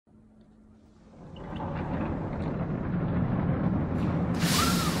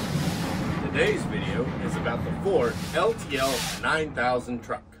Today's video is about the Ford LTL9000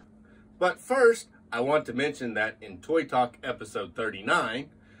 truck. But first, I want to mention that in Toy Talk episode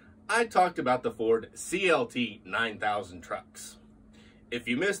 39, I talked about the Ford CLT9000 trucks. If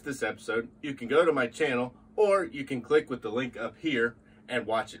you missed this episode, you can go to my channel or you can click with the link up here and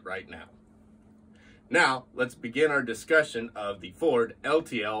watch it right now. Now, let's begin our discussion of the Ford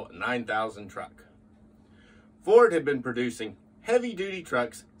LTL9000 truck. Ford had been producing heavy-duty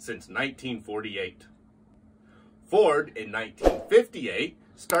trucks since 1948. Ford, in 1958,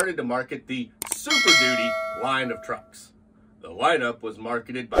 started to market the Super Duty line of trucks. The lineup was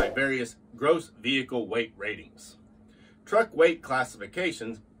marketed by various gross vehicle weight ratings. Truck weight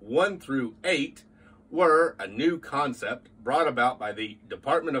classifications 1 through 8 were a new concept brought about by the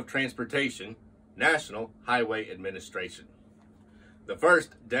Department of Transportation, National Highway Administration. The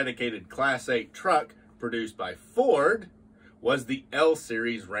first dedicated Class 8 truck produced by Ford was the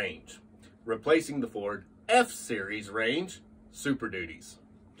L-Series range, replacing the Ford F-Series range Super Duties,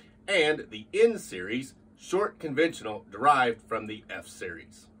 and the N-Series short conventional derived from the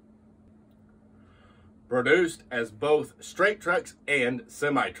F-Series. Produced as both straight trucks and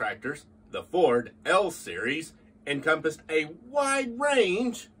semi-tractors, the Ford L-Series encompassed a wide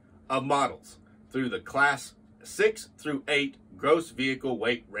range of models through the Class 6 through 8 gross vehicle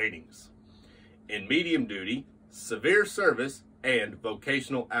weight ratings, in medium duty, severe service, and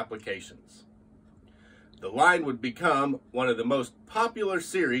vocational applications. The line would become one of the most popular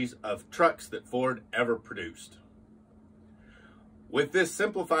series of trucks that Ford ever produced. With this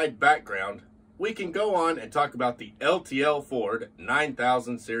simplified background, we can go on and talk about the LTL Ford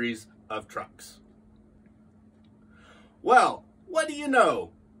 9000 series of trucks. Well, what do you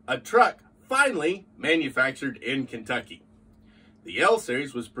know? A truck finally manufactured in Kentucky. The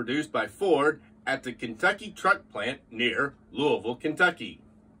L-Series was produced by Ford at the Kentucky Truck Plant near Louisville, Kentucky.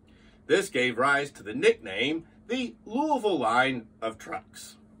 This gave rise to the nickname the Louisville line of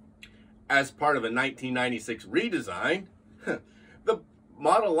trucks. As part of a 1996 redesign, the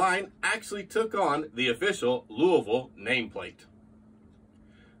model line actually took on the official Louisville nameplate.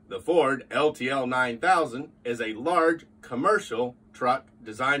 The Ford LTL9000 is a large commercial truck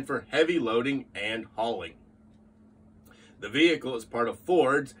designed for heavy loading and hauling. The vehicle is part of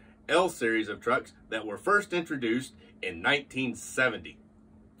Ford's L-Series of trucks that were first introduced in 1970.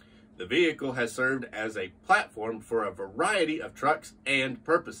 The vehicle has served as a platform for a variety of trucks and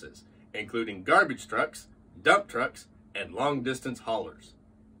purposes, including garbage trucks, dump trucks, and long-distance haulers.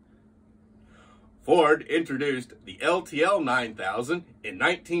 Ford introduced the LTL9000 in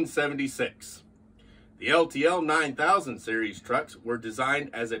 1976. The LTL9000 series trucks were designed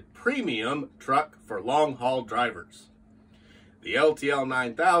as a premium truck for long-haul drivers. The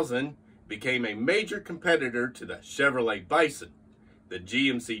LTL9000 became a major competitor to the Chevrolet Bison, the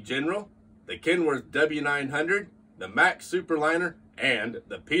GMC General, the Kenworth W900, the Mack Superliner, and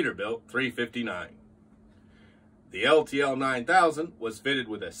the Peterbilt 359. The LTL9000 was fitted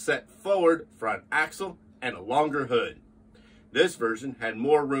with a set forward front axle and a longer hood. This version had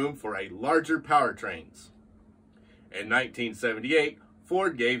more room for a larger powertrains. In 1978,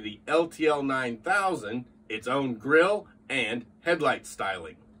 Ford gave the LTL9000 its own grille and headlight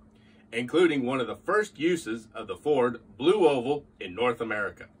styling, including one of the first uses of the Ford Blue Oval in North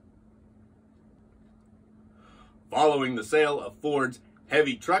America. Following the sale of Ford's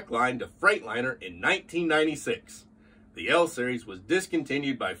heavy truck line to Freightliner in 1996, the L-Series was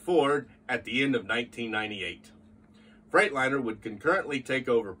discontinued by Ford at the end of 1998. Freightliner would concurrently take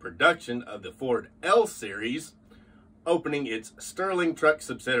over production of the Ford L-Series, opening its Sterling truck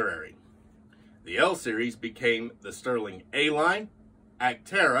subsidiary. The L-Series became the Sterling A-Line,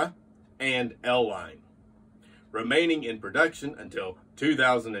 Actera, and L-Line, remaining in production until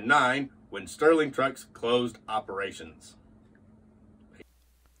 2009 when Sterling Trucks closed operations.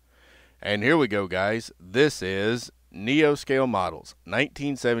 And here we go, guys. This is Neo Scale Models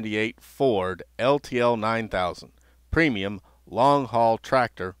 1978 Ford LTL9000 Premium Long Haul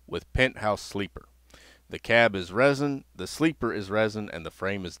Tractor with Penthouse Sleeper. The cab is resin, the sleeper is resin, and the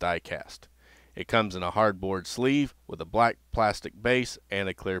frame is die cast. It comes in a hardboard sleeve with a black plastic base and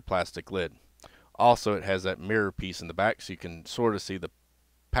a clear plastic lid. Also, it has that mirror piece in the back so you can sort of see the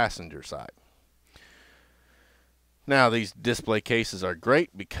passenger side. Now, these display cases are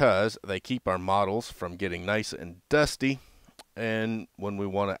great because they keep our models from getting nice and dusty and when we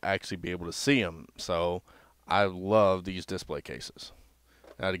want to actually be able to see them. So I love these display cases.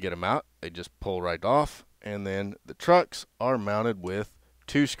 Now, to get them out, they just pull right off, and then the trucks are mounted with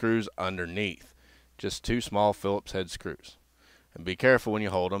 2 screws underneath, just 2 small Phillips head screws. And be careful when you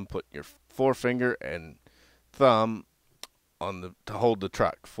hold them. Put your forefinger and thumb on the to hold the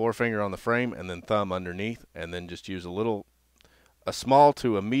truck. Forefinger on the frame and then thumb underneath, and then just use a small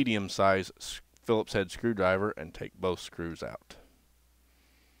to a medium size Phillips head screwdriver and take both screws out.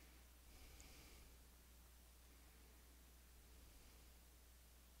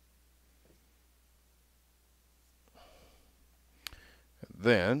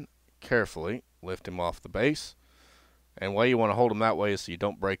 Then carefully lift him off the base, and why you want to hold him that way is so you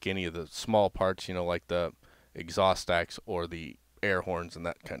don't break any of the small parts, you know, like the exhaust stacks or the air horns and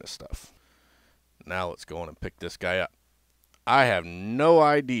that kind of stuff. Now let's go on and pick this guy up. I have no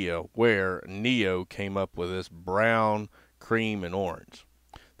idea where Neo came up with this brown, cream, and orange.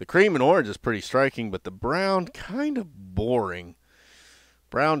 The cream and orange is pretty striking, but the brown, kind of boring.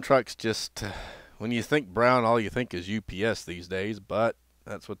 Brown trucks just, when you think brown, all you think is UPS these days, but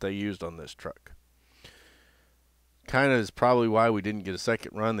that's what they used on this truck. Kind of is probably why we didn't get a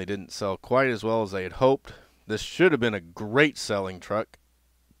second run. They didn't sell quite as well as they had hoped. This should have been a great selling truck,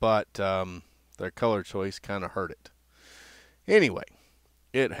 but their color choice kind of hurt it. Anyway,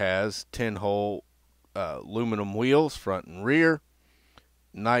 it has 10-hole aluminum wheels, front and rear,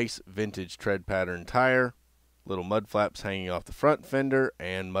 nice vintage tread pattern tire, little mud flaps hanging off the front fender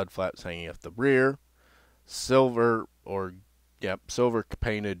and mud flaps hanging off the rear, silver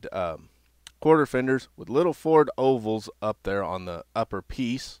painted quarter fenders with little Ford ovals up there on the upper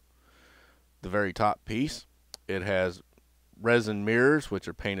piece, the very top piece. It has resin mirrors, which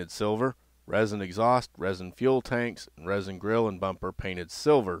are painted silver, resin exhaust, resin fuel tanks, and resin grill and bumper painted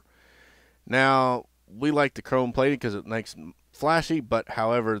silver. Now, we like the chrome plated because it makes them flashy, but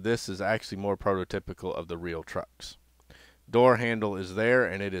however, this is actually more prototypical of the real trucks. Door handle is there,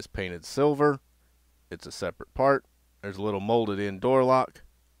 and it is painted silver. It's a separate part. There's a little molded in door lock.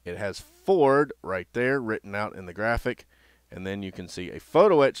 It has Ford right there written out in the graphic, and then you can see a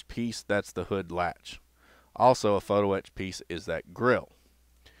photo etched piece. That's the hood latch. Also a photo etched piece is that grill.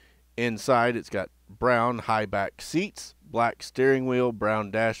 Inside, it's got brown high back seats, black steering wheel,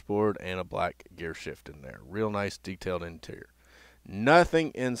 brown dashboard, and a black gear shift in there. Real nice detailed interior.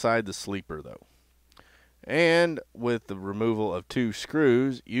 Nothing inside the sleeper though. And with the removal of 2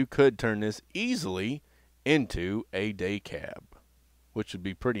 screws, you could turn this easily into a day cab, which would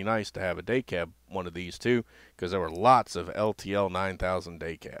be pretty nice to have a day cab, one of these too, because there were lots of LTL-9000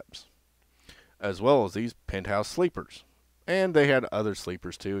 day cabs, as well as these penthouse sleepers. And they had other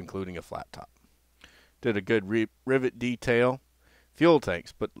sleepers too, including a flat top. Did a good rivet detail. Fuel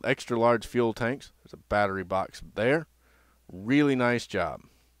tanks, but extra large fuel tanks. There's a battery box there. Really nice job.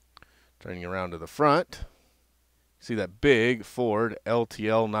 Turning around to the front, see that big Ford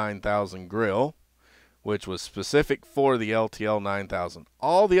LTL9000 grill, which was specific for the LTL9000.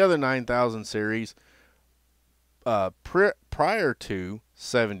 All the other 9000 series prior to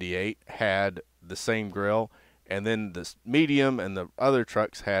 78 had the same grill, and then the medium and the other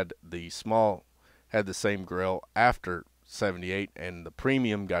trucks had the same grill after 78, and the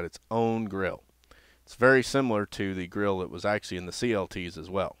premium got its own grill. It's very similar to the grill that was actually in the CLTs as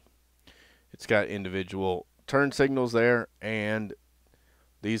well. It's got individual turn signals there, and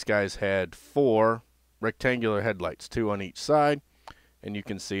these guys had 4 rectangular headlights, 2 on each side, and you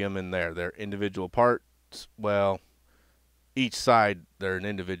can see them in there. They're individual parts. Well, each side they're an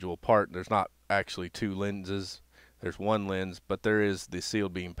individual part. There's not actually 2 lenses. There's 1 lens, but there is the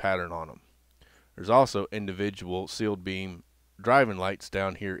sealed beam pattern on them. There's also individual sealed beam driving lights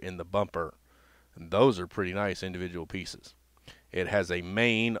down here in the bumper, and those are pretty nice individual pieces. It has a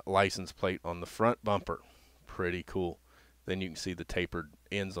main license plate on the front bumper. Pretty cool. Then you can see the tapered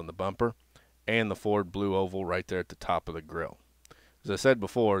ends on the bumper and the Ford blue oval right there at the top of the grill. As I said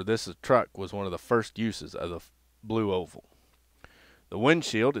before, this truck was one of the first uses of the blue oval. The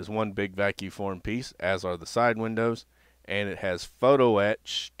windshield is one big vacuum form piece, as are the side windows, and it has photo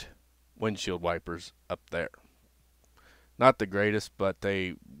etched windshield wipers up there. Not the greatest, but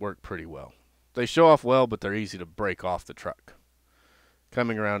they work pretty well. They show off well, but they're easy to break off the truck.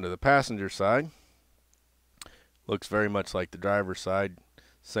 Coming around to the passenger side, looks very much like the driver's side,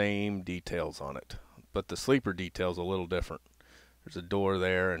 same details on it, but the sleeper detail's a little different. There's a door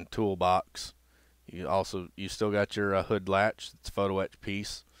there and toolbox. You still got your hood latch. It's a photo etch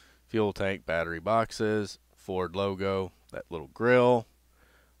piece, fuel tank, battery boxes, Ford logo, that little grill.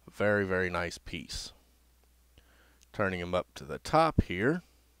 Very, very nice piece. Turning them up to the top here,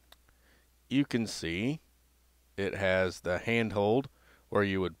 you can see it has the handhold where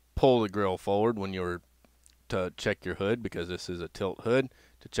you would pull the grill forward when you were to check your hood, because this is a tilt hood,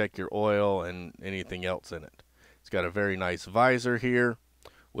 to check your oil and anything else in it. It's got a very nice visor here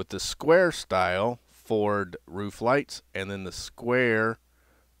with the square style Ford roof lights, and then the square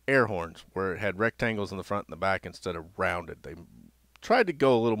air horns, where it had rectangles in the front and the back instead of rounded. They tried to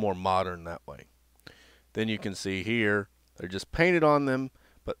go a little more modern that way. Then you can see here, they're just painted on them,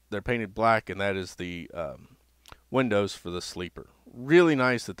 but they're painted black, and that is the windows for the sleeper. Really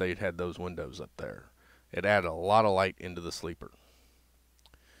nice that they had those windows up there. It added a lot of light into the sleeper.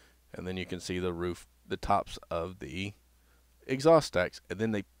 And then you can see the roof, the tops of the exhaust stacks. And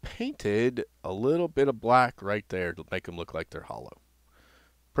then they painted a little bit of black right there to make them look like they're hollow.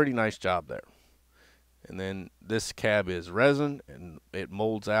 Pretty nice job there. And then this cab is resin, and it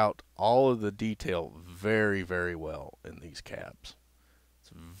molds out all of the detail very, very well in these cabs.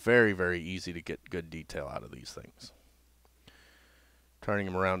 It's very, very easy to get good detail out of these things. Turning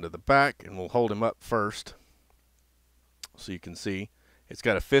him around to the back, and we'll hold him up first so you can see. It's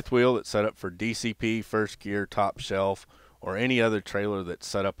got a fifth wheel that's set up for DCP, first gear, top shelf, or any other trailer that's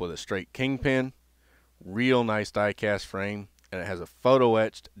set up with a straight kingpin. Real nice die-cast frame, and it has a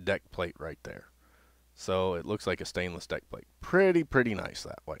photo-etched deck plate right there. So it looks like a stainless deck plate. Pretty nice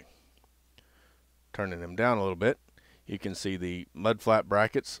that way. Turning him down a little bit, you can see the mud flap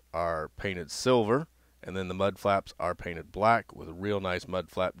brackets are painted silver, and then the mud flaps are painted black with a real nice mud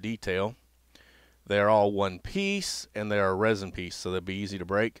flap detail. They are all one piece, and they are a resin piece, so they'll be easy to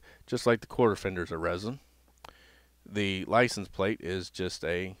break, just like the quarter fenders are resin. The license plate is just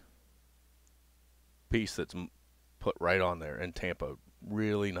a piece that's put right on there and tampoed.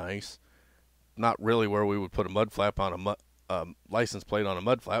 Really nice. Not really where we would put a mud flap on a license plate on a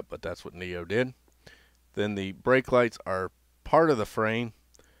mud flap, but that's what Neo did. Then the brake lights are part of the frame,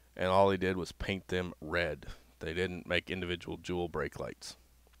 and all he did was paint them red. They didn't make individual jewel brake lights.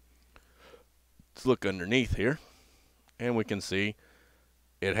 Let's look underneath here, and we can see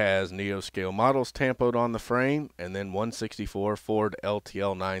it has Neo scale models tampoed on the frame, and then 164 Ford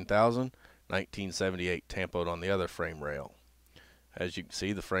LTL9000, 1978 tampoed on the other frame rail. As you can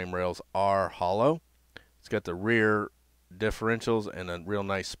see, the frame rails are hollow. It's got the rear differentials and a real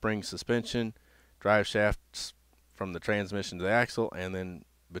nice spring suspension, drive shafts from the transmission to the axle, and then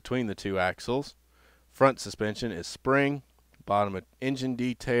between the two axles. Front suspension is spring, bottom of engine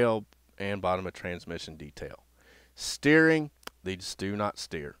detail, and bottom of transmission detail. Steering, they just do not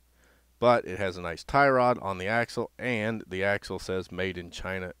steer. But it has a nice tie rod on the axle, and the axle says made in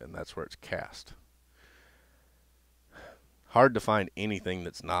China, and that's where it's cast. Hard to find anything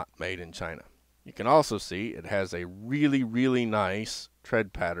that's not made in China. You can also see it has a really nice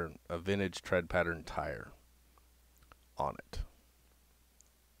tread pattern, a vintage tread pattern tire on it.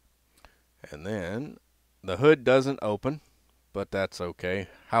 And then the hood doesn't open, but that's okay.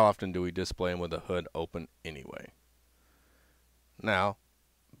 How often do we display them with the hood open anyway? Now,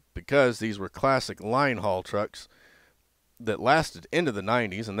 because these were classic line haul trucks that lasted into the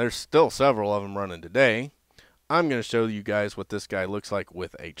 90s, and there's still several of them running today, I'm going to show you guys what this guy looks like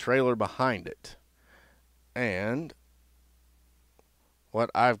with a trailer behind it. And what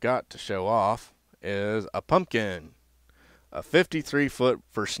I've got to show off is a pumpkin, a 53-foot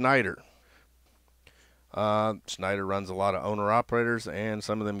for Schneider. Schneider runs a lot of owner-operators, and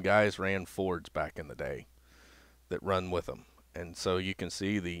some of them guys ran Fords back in the day that run with them. And so you can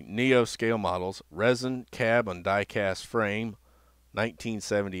see the Neo scale models, resin cab and die-cast frame,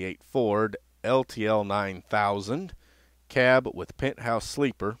 1978 Ford LTL9000 cab with penthouse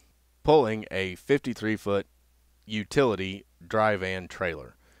sleeper, pulling a 53-foot utility dry van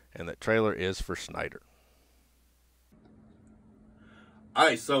trailer, and that trailer is for Schneider.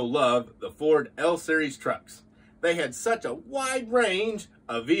 I so love the Ford L-Series trucks. They had such a wide range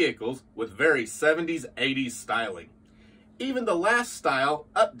of vehicles with very 70s, 80s styling. Even the last style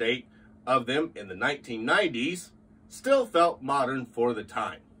update of them in the 1990s still felt modern for the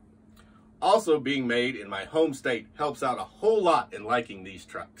time. Also being made in my home state helps out a whole lot in liking these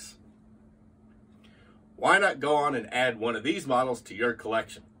trucks. Why not go on and add one of these models to your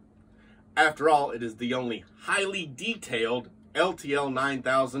collection? After all, it is the only highly detailed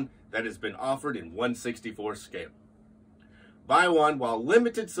LTL9000 that has been offered in 1/64 scale. Buy one while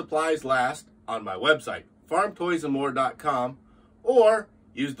limited supplies last on my website, farmtoysandmore.com, or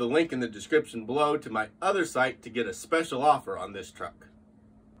use the link in the description below to my other site to get a special offer on this truck.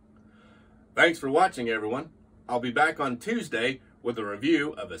 Thanks for watching, everyone. I'll be back on Tuesday with a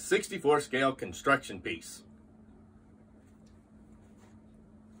review of a 64 scale construction piece.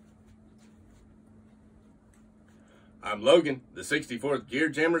 I'm Logan, the 64th Gear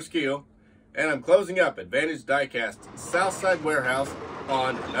Jammer Skeele, and I'm closing up Advantage Diecast's Southside Warehouse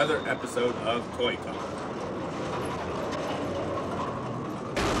on another episode of Toy Talk.